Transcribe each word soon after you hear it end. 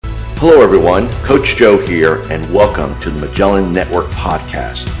Hello everyone, Coach Joe here, and welcome to the Magellan Network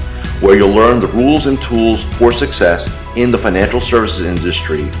Podcast, where you'll learn the rules and tools for success in the financial services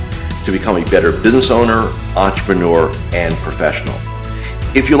industry to become a better business owner, entrepreneur, and professional.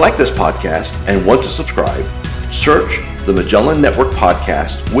 If you like this podcast and want to subscribe, search the Magellan Network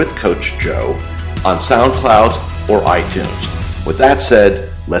Podcast with Coach Joe on SoundCloud or iTunes. With that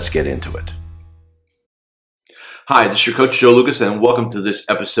said, let's get into it. Hi, this is your Coach Joe Lucas, and welcome to this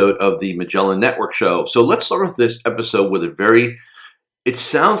episode of the Magellan Network Show. So let's start with this episode with it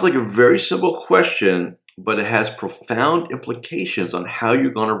sounds like a very simple question, but it has profound implications on how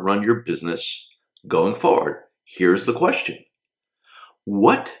you're going to run your business going forward. Here's the question.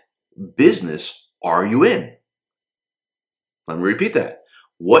 What business are you in? Let me repeat that.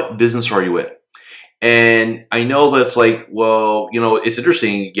 What business are you in? And I know that's like, well, it's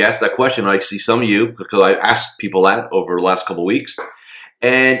interesting you ask that question. I see some of you, because I asked people that over the last couple of weeks.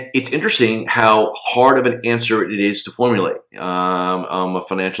 And it's interesting how hard of an answer it is to formulate. I'm a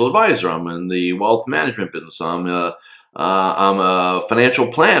financial advisor. I'm in the wealth management business. I'm a financial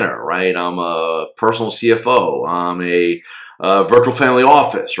planner, right? I'm a personal CFO. I'm a virtual family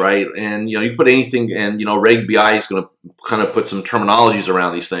office, right? And, you can put anything, and, Reg BI is going to kind of put some terminologies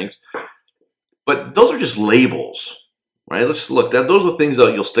around these things. But those are just labels, right? Let's look. Those are things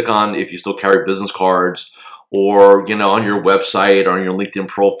that you'll stick on if you still carry business cards, or on your website or on your LinkedIn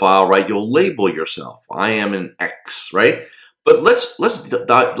profile, right? You'll label yourself. I am an X, right? But let's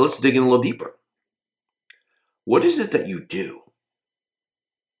dig in a little deeper. What is it that you do?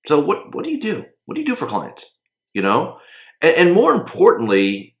 So what do you do? What do you do for clients? And more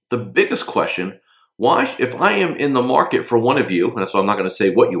importantly, the biggest question: why, if I am in the market for one of you, and that's why I'm not going to say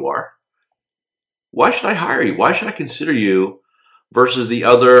what you are. Why should I hire you? Why should I consider you versus the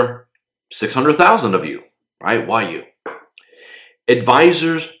other 600,000 of you, right? Why you?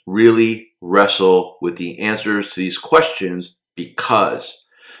 Advisors really wrestle with the answers to these questions because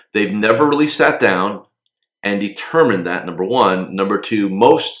they've never really sat down and determined that, number one. Number two,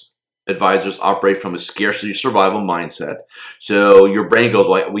 most advisors operate from a scarcity survival mindset. So your brain goes,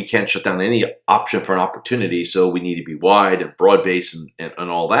 well, we can't shut down any option for an opportunity, so we need to be wide and broad-based and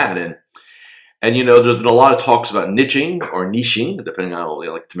all that. And there's been a lot of talks about niching or niching, depending on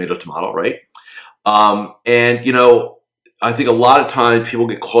like tomato, right? I think a lot of times people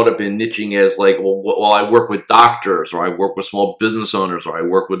get caught up in niching as like, well, I work with doctors, or I work with small business owners, or I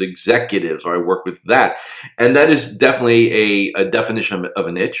work with executives, or I work with that. And that is definitely a definition of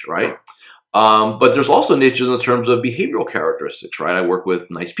a niche, right? But there's also niches in terms of behavioral characteristics, right? I work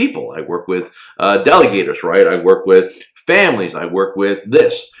with nice people. I work with delegators, right? I work with families. I work with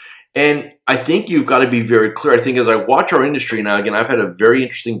this. And I think you've got to be very clear. I think as I watch our industry now, again, I've had a very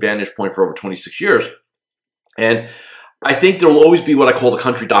interesting vantage point for over 26 years. And I think there will always be what I call the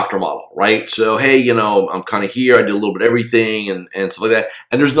country doctor model, right? So, hey, I'm kind of here. I do a little bit of everything and stuff like that.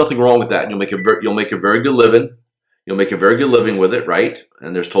 And there's nothing wrong with that. You'll make a very good living. You'll make a very good living with it, right?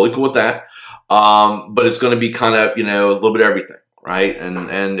 And there's totally cool with that. But it's going to be kind of, a little bit of everything. Right.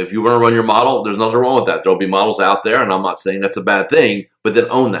 And if you want to run your model, there's nothing wrong with that. There'll be models out there, and I'm not saying that's a bad thing, but then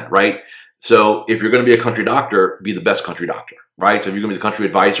own that. Right. So if you're going to be a country doctor, be the best country doctor. Right. So if you're going to be the country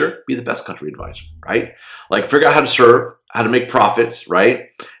advisor, be the best country advisor. Right. Like figure out how to serve, how to make profits.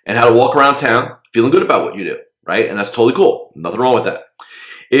 Right. And how to walk around town feeling good about what you do. Right. And that's totally cool. Nothing wrong with that.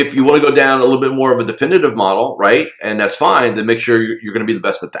 If you want to go down a little bit more of a definitive model, right, and that's fine, then make sure you're going to be the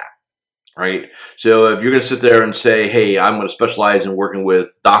best at that. Right. So if you're going to sit there and say, hey, I'm going to specialize in working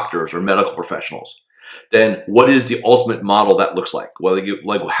with doctors or medical professionals, then what is the ultimate model that looks like? Well,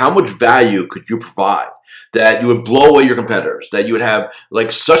 like how much value could you provide that you would blow away your competitors, that you would have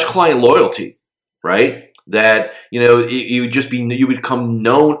like such client loyalty, right? That, you become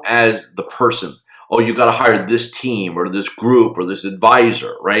known as the person. Oh, you got to hire this team or this group or this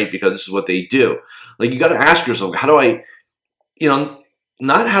advisor, right? Because this is what they do. Like you got to ask yourself, how do I,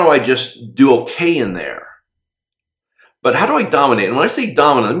 not how do I just do okay in there, but how do I dominate? And when I say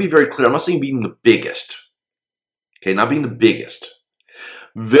dominate, let me be very clear. I'm not saying being the biggest. Okay, not being the biggest.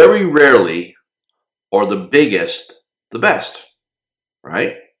 Very rarely are the biggest the best,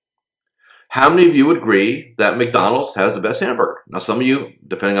 right? How many of you would agree that McDonald's has the best hamburger? Now, some of you,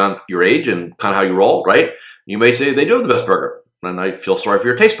 depending on your age and kind of how you roll, right, you may say they do have the best burger. And I feel sorry for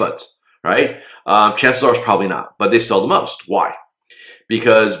your taste buds, right? Chances are it's probably not, but they sell the most. Why?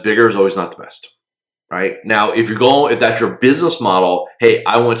 Because bigger is always not the best, right? Now, if that's your business model, hey,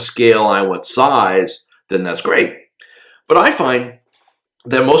 I want scale, I want size, then that's great. But I find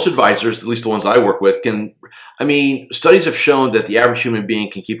that most advisors, at least the ones I work with, studies have shown that the average human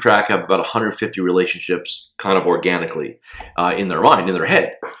being can keep track of about 150 relationships kind of organically in their mind, in their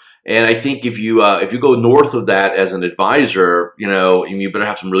head. And I think if you go north of that as an advisor, you better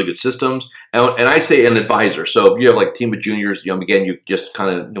have some really good systems. And I say an advisor. So if you have like a team of juniors, again, you just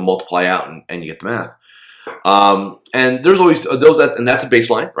kind of multiply out and you get the math. And there's always those and that's a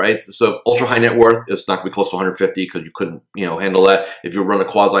baseline, right? So ultra high net worth is not going to be close to 150 because you couldn't, handle that. If you run a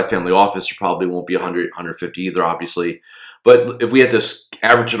quasi family office, you probably won't be 100, 150 either, obviously. But if we had to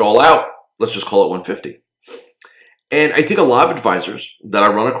average it all out, let's just call it 150. And I think a lot of advisors that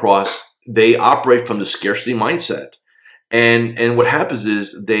I run across, they operate from the scarcity mindset. And what happens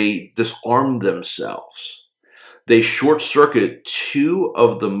is they disarm themselves. They short circuit two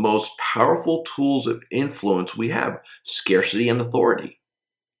of the most powerful tools of influence we have, scarcity and authority.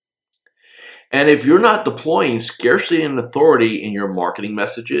 And if you're not deploying scarcity and authority in your marketing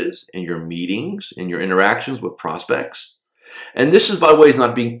messages, in your meetings, in your interactions with prospects, and this is, by the way, is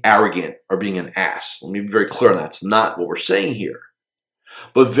not being arrogant or being an ass. Let me be very clear on that. It's not what we're saying here.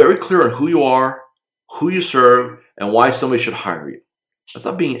 But very clear on who you are, who you serve, and why somebody should hire you. That's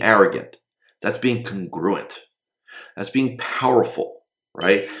not being arrogant. That's being congruent. That's being powerful,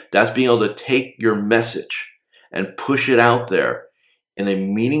 right? That's being able to take your message and push it out there in a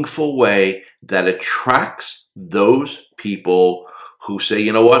meaningful way that attracts those people who say,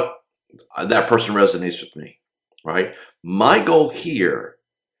 you know what, that person resonates with me, right? My goal here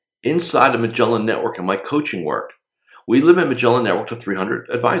inside the Magellan Network and my coaching work, we live in Magellan Network to 300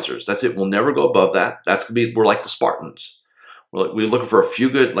 advisors. That's it. We'll never go above that. That's going to be, we're like the Spartans. We're looking for a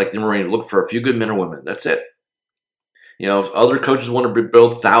few good, like the Marines, looking for a few good men or women. That's it. If other coaches want to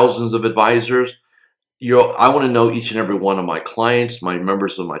build thousands of advisors, I want to know each and every one of my clients, my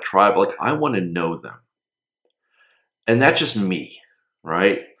members of my tribe. Like, I want to know them. And that's just me,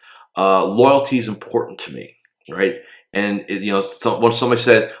 right? Loyalty is important to me, right? And when somebody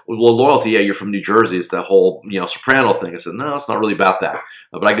said, "Well, loyalty, yeah, you're from New Jersey. It's that whole soprano thing." I said, "No, it's not really about that."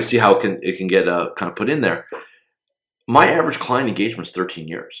 But I can see how it can get kind of put in there. My average client engagement is 13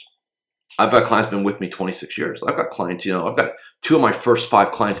 years. I've got clients been with me 26 years. I've got clients, I've got 2 of my first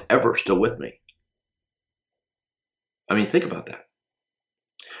 5 clients ever still with me. I mean, think about that.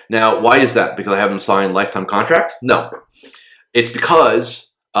 Now, why is that? Because I have them sign lifetime contracts? No. It's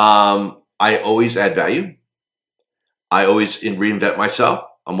because I always add value. I always reinvent myself.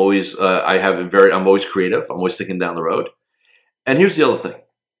 I'm always I'm always creative. I'm always thinking down the road. And here's the other thing.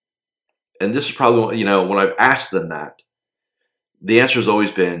 And this is probably, when I've asked them that, the answer has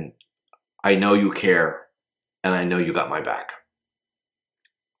always been, I know you care, and I know you got my back.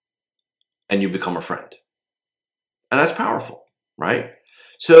 And you become a friend. And that's powerful, right?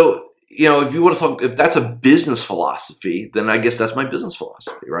 So, if you want to talk, if that's a business philosophy, then I guess that's my business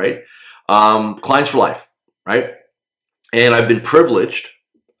philosophy, right? Clients for life, right? And I've been privileged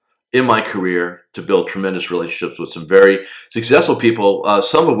in my career to build tremendous relationships with some very successful people,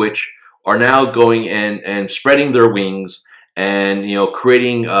 some of which are now going and spreading their wings and,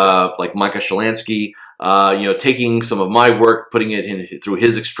 creating, like Micah Shalansky, taking some of my work, putting it in through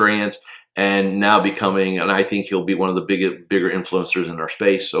his experience, and now becoming, and I think he'll be one of the bigger influencers in our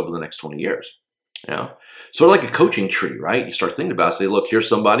space over the next 20 years. Sort of like a coaching tree, right? You start thinking about it, say, look, here's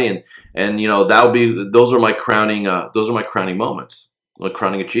somebody, and those are my crowning moments, like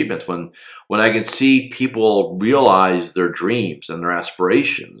crowning achievements when I can see people realize their dreams and their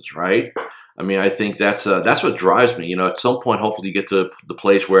aspirations, right? I mean, I think that's what drives me. At some point, hopefully, you get to the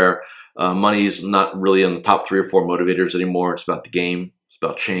place where money is not really in the top 3 or 4 motivators anymore. It's about the game. It's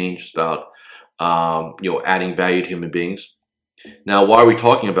about change. It's about adding value to human beings. Now, why are we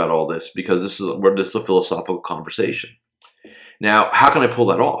talking about all this? Because this is a philosophical conversation. Now, how can I pull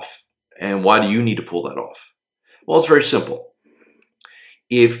that off? And why do you need to pull that off? Well, it's very simple.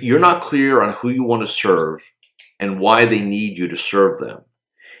 If you're not clear on who you want to serve and why they need you to serve them,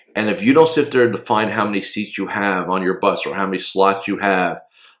 and if you don't sit there and define how many seats you have on your bus or how many slots you have,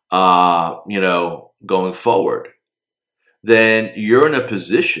 going forward, then you're in a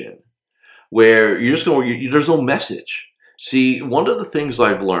position where there's no message. See, one of the things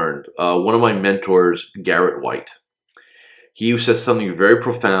I've learned, one of my mentors, Garrett White, he said something very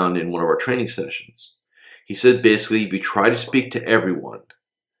profound in one of our training sessions. He said, basically, if you try to speak to everyone,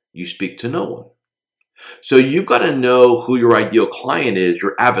 you speak to no one. So you've got to know who your ideal client is,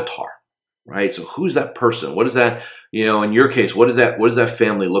 your avatar, right? So who's that person? What is that, in your case, what does that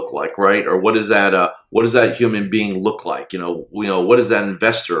family look like, right? Or what does that human being look like? What is that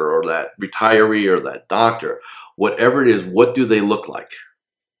investor or that retiree or that doctor? Whatever it is, what do they look like?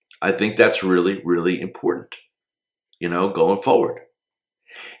 I think that's really, really important, going forward.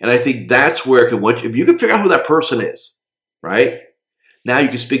 And I think that's where, if you can figure out who that person is, right, Now you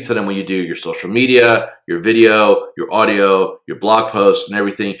can speak to them when you do your social media, your video, your audio, your blog posts, and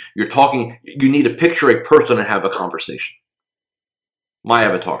everything. You're talking, you need to picture a person and have a conversation. My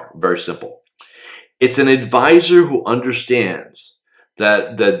avatar, very simple. It's an advisor who understands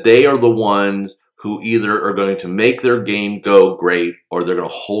that they are the ones who either are going to make their game go great or they're going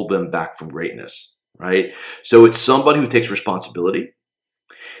to hold them back from greatness, right? So it's somebody who takes responsibility.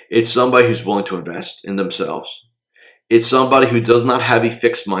 It's somebody who's willing to invest in themselves. It's somebody who does not have a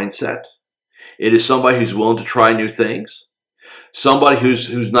fixed mindset. It is somebody who's willing to try new things. Somebody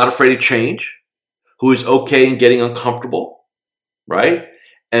who's not afraid of change, who is okay in getting uncomfortable, right?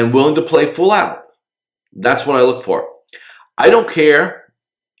 And willing to play full out. That's what I look for. I don't care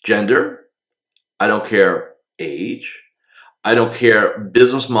gender. I don't care age. I don't care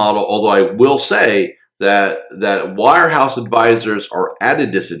business model, although I will say that wirehouse advisors are at a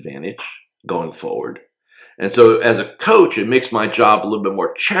disadvantage going forward. And so as a coach, it makes my job a little bit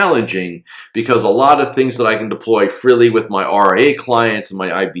more challenging because a lot of things that I can deploy freely with my RIA clients and my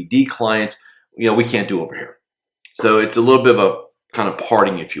IBD clients, we can't do over here. So it's a little bit of a kind of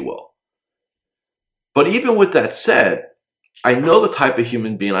parting, if you will. But even with that said, I know the type of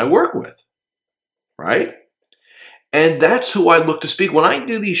human being I work with, right? And that's who I look to speak. When I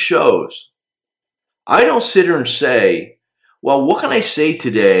do these shows, I don't sit here and say, well, what can I say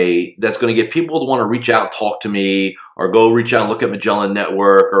today that's going to get people to want to reach out, talk to me, or go reach out and look at Magellan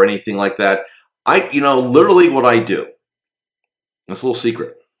Network or anything like that? Literally what I do, it's a little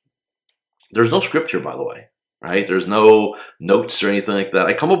secret. There's no script here, by the way, right? There's no notes or anything like that.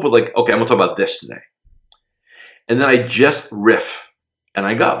 I come up with okay, I'm going to talk about this today. And then I just riff and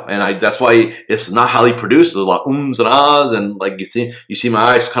I go. And that's why it's not highly produced. There's a lot of ums and ahs. And you see my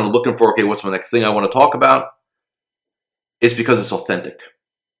eyes kind of looking for, okay, what's my next thing I want to talk about? It's because it's authentic.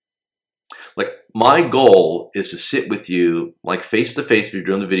 My goal is to sit with you face to face if you're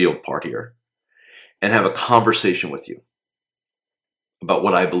doing the video part here and have a conversation with you about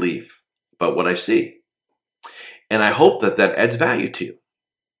what I believe, about what I see. And I hope that adds value to you.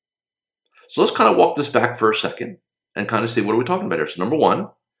 So let's kind of walk this back for a second and kind of see what are we talking about here. So number one,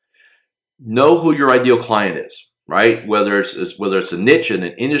 know who your ideal client is, right? Whether it's a niche in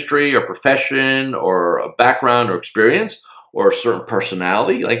an industry or profession or a background or experience, or a certain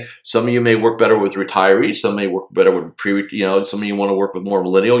personality. Some of you may work better with retirees, some may work better with some of you want to work with more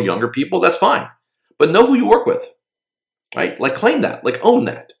millennial, younger people, that's fine. But know who you work with, right? Claim that, own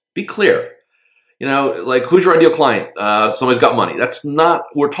that, be clear. Who's your ideal client? Somebody's got money. That's not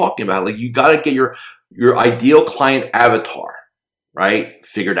what we're talking about. You got to get your ideal client avatar, right,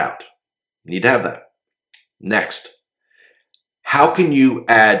 figured out. You need to have that. Next, how can you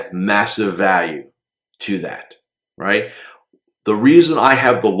add massive value to that, right? The reason I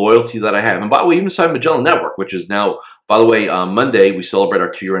have the loyalty that I have, and by the way, even inside Magellan Network, which is now, by the way, Monday, we celebrate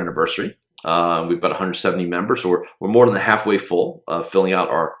our 2-year anniversary. We've got 170 members, so we're more than halfway full, filling out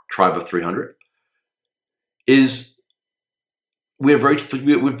our tribe of 300. We have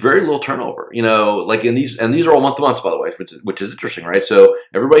very little turnover, in these are all month to month, by the way, which is interesting, right? So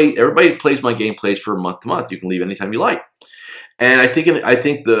everybody plays my game, plays for month to month. You can leave anytime you like. And I think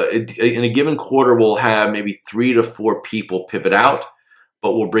in a given quarter, we'll have maybe 3 to 4 people pivot out,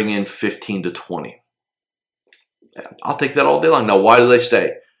 but we'll bring in 15 to 20. I'll take that all day long. Now, why do they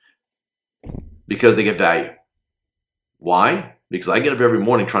stay? Because they get value. Why? Because I get up every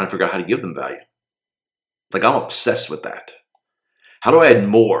morning trying to figure out how to give them value. I'm obsessed with that. How do I add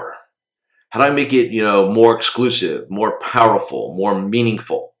more? How do I make it, more exclusive, more powerful, more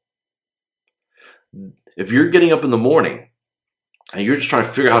meaningful? If you're getting up in the morning and you're just trying to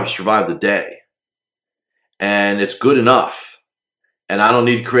figure out how to survive the day, and it's good enough, and I don't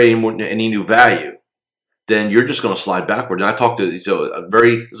need to create any new value, then you're just going to slide backward. And I talked to, it's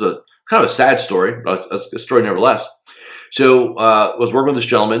a kind of a sad story, but a story nevertheless. So I was working with this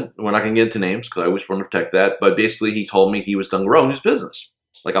gentleman. We're not going to get into names because I always want to protect that. But basically, he told me he was done growing his business.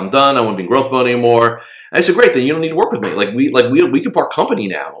 I'm done. I won't be in growth mode anymore. And I said, great, then you don't need to work with me. We can part company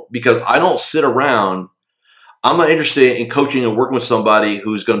now because I don't sit around. I'm not interested in coaching and working with somebody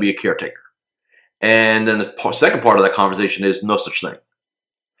who's going to be a caretaker. And then the second part of that conversation is no such thing.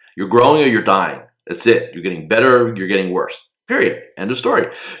 You're growing or you're dying. That's it. You're getting better. You're getting worse. Period. End of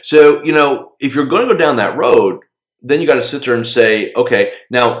story. So, if you're going to go down that road, then you got to sit there and say, okay,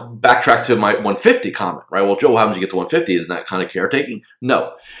 now backtrack to my 150 comment, right? Well, Joe, what happens when you get to 150? Isn't that kind of caretaking?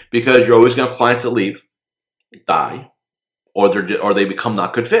 No, because you're always going to have clients that leave, die, or they become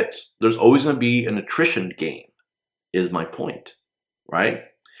not good fits. There's always going to be an attrition game, is my point, right?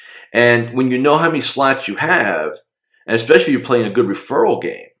 And when you know how many slots you have, and especially if you're playing a good referral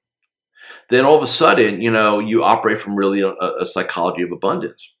game, then all of a sudden, you operate from really a psychology of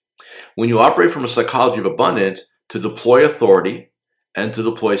abundance. When you operate from a psychology of abundance, to deploy authority and to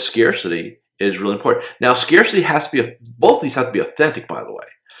deploy scarcity is really important. Now, scarcity has to be, both of these have to be authentic, by the way.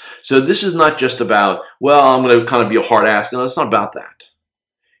 So this is not just about, well, I'm going to kind of be a hard ass. No, it's not about that.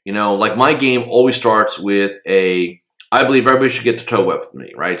 Like my game always starts with I believe everybody should get to toe web with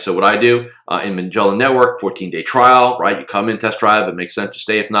me, right? So what I do in Magellan Network, 14-day trial, right? You come in, test drive, it makes sense to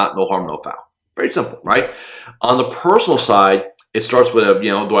stay. If not, no harm, no foul. Very simple, right? On the personal side, it starts with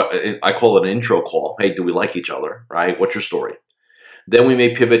I call it an intro call. Hey, do we like each other, right? What's your story? Then we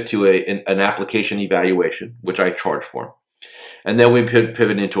may pivot to an application evaluation, which I charge for. And then we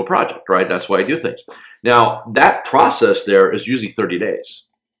pivot into a project, right? That's why I do things. Now, that process there is usually 30 days,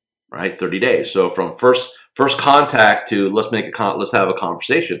 right? 30 days. So from first contact to let's have a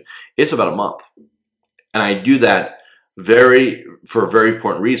conversation, it's about a month. And I do that for a very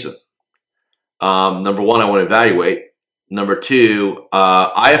important reason. Number one, I want to evaluate. Number two,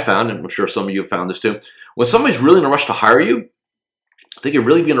 I have found, and I'm sure some of you have found this too, when somebody's really in a rush to hire you, they could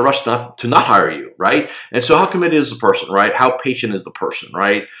really be in a rush to not hire you, right? And so how committed is the person, right? How patient is the person,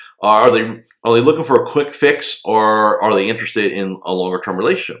 right? Are they looking for a quick fix, or are they interested in a longer term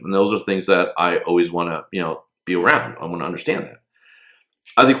relationship? And those are things that I always want to, be around. I want to understand that.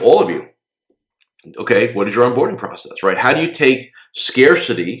 I think all of you, okay, what is your onboarding process, right? How do you take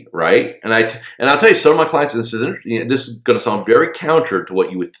scarcity, right? And I'll tell you, some of my clients, and this is going to sound very counter to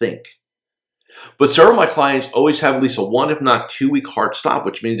what you would think, but some of my clients always have at least a 1, if not 2 week hard stop,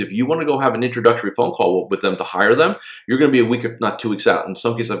 which means if you want to go have an introductory phone call with them to hire them, you're going to be a week, if not 2 weeks out. In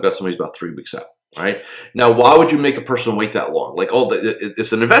some cases, I've got somebody who's about 3 weeks out, right? Now, why would you make a person wait that long? Like, oh,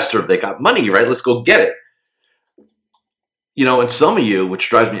 it's an investor. They got money, right? Let's go get it. And some of you, which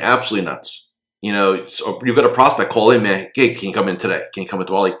drives me absolutely nuts, so you've got a prospect, call in, man, hey, can you come in today? Can you come in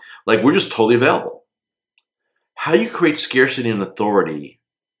tomorrow? Like, we're just totally available. How do you create scarcity and authority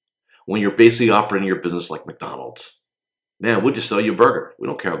when you're basically operating your business like McDonald's? Man, we'll just sell you a burger. We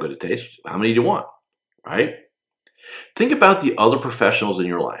don't care how good it tastes. How many do you want, right? Think about the other professionals in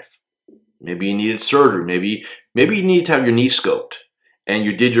your life. Maybe you needed surgery. Maybe you need to have your knee scoped, and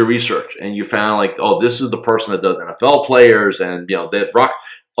you did your research, and you found like, oh, this is the person that does NFL players, and that rock.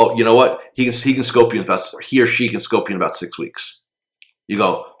 Oh, you know what? He can scope you in he or she can scope you in about 6 weeks. You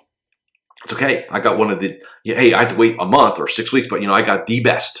go, it's okay. I got one of the. Hey, I had to wait a month or 6 weeks, but I got the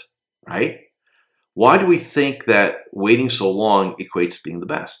best, right? Why do we think that waiting so long equates to being the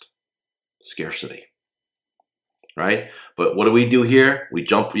best? Scarcity, right? But what do we do here? We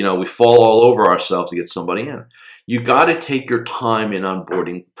jump, we fall all over ourselves to get somebody in. You got to take your time in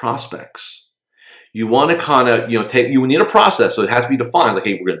onboarding prospects. You want to kind of, you need a process, so it has to be defined. Like,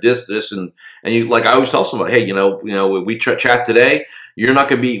 hey, we're going to do this, and you, like I always tell somebody, hey, we chat today. We're not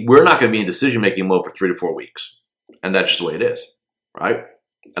going to be in decision making mode for 3 to 4 weeks, and that's just the way it is, right?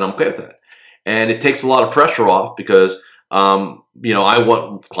 And I'm okay with that. And it takes a lot of pressure off because, I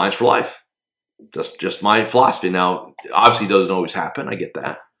want clients for life. That's just my philosophy. Now, obviously, it doesn't always happen. I get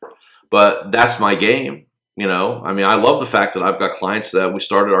that, but that's my game. I love the fact that I've got clients that we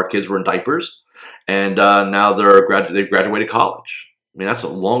started. Our kids were in diapers. And now they've graduated college. That's a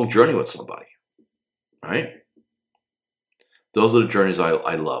long journey with somebody, right? Those are the journeys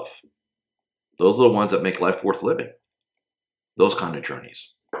I love. Those are the ones that make life worth living. Those kind of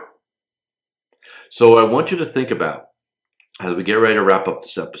journeys. So I want you to think about, as we get ready to wrap up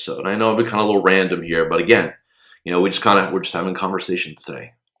this episode, and I know I've been kind of a little random here, but again, we're just having conversations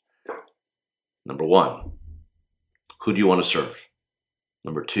today. Number one, who do you want to serve?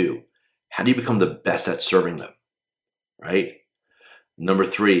 Number two, how do you become the best at serving them, right? Number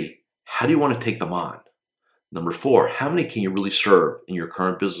three, how do you want to take them on? Number four, how many can you really serve in your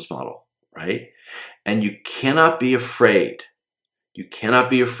current business model, right? And you cannot be afraid. You cannot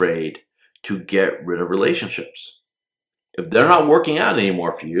be afraid to get rid of relationships. If they're not working out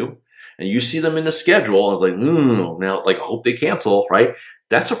anymore for you, and you see them in the schedule, and it's like, now, I hope they cancel, right?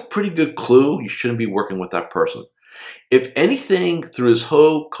 That's a pretty good clue. You shouldn't be working with that person. If anything, through this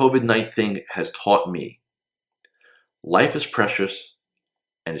whole COVID-19 thing has taught me, life is precious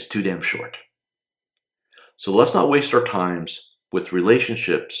and it's too damn short. So let's not waste our times with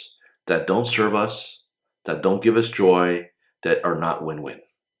relationships that don't serve us, that don't give us joy, that are not win-win.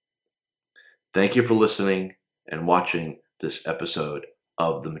 Thank you for listening and watching this episode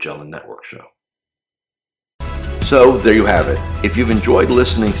of the Magellan Network Show. So there you have it. If you've enjoyed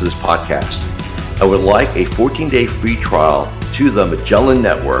listening to this podcast, I would like a 14-day free trial to the Magellan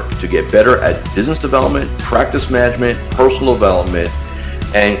Network to get better at business development, practice management, personal development,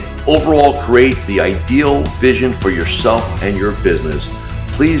 and overall create the ideal vision for yourself and your business.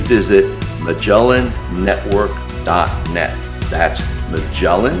 Please visit MagellanNetwork.net. That's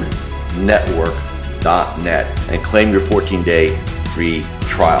MagellanNetwork.net, and claim your 14-day free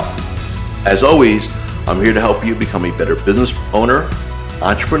trial. As always, I'm here to help you become a better business owner,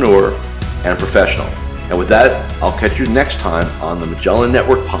 entrepreneur, and professional. And with that, I'll catch you next time on the Magellan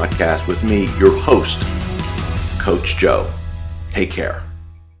Network podcast with me, your host, Coach Joe. Take care.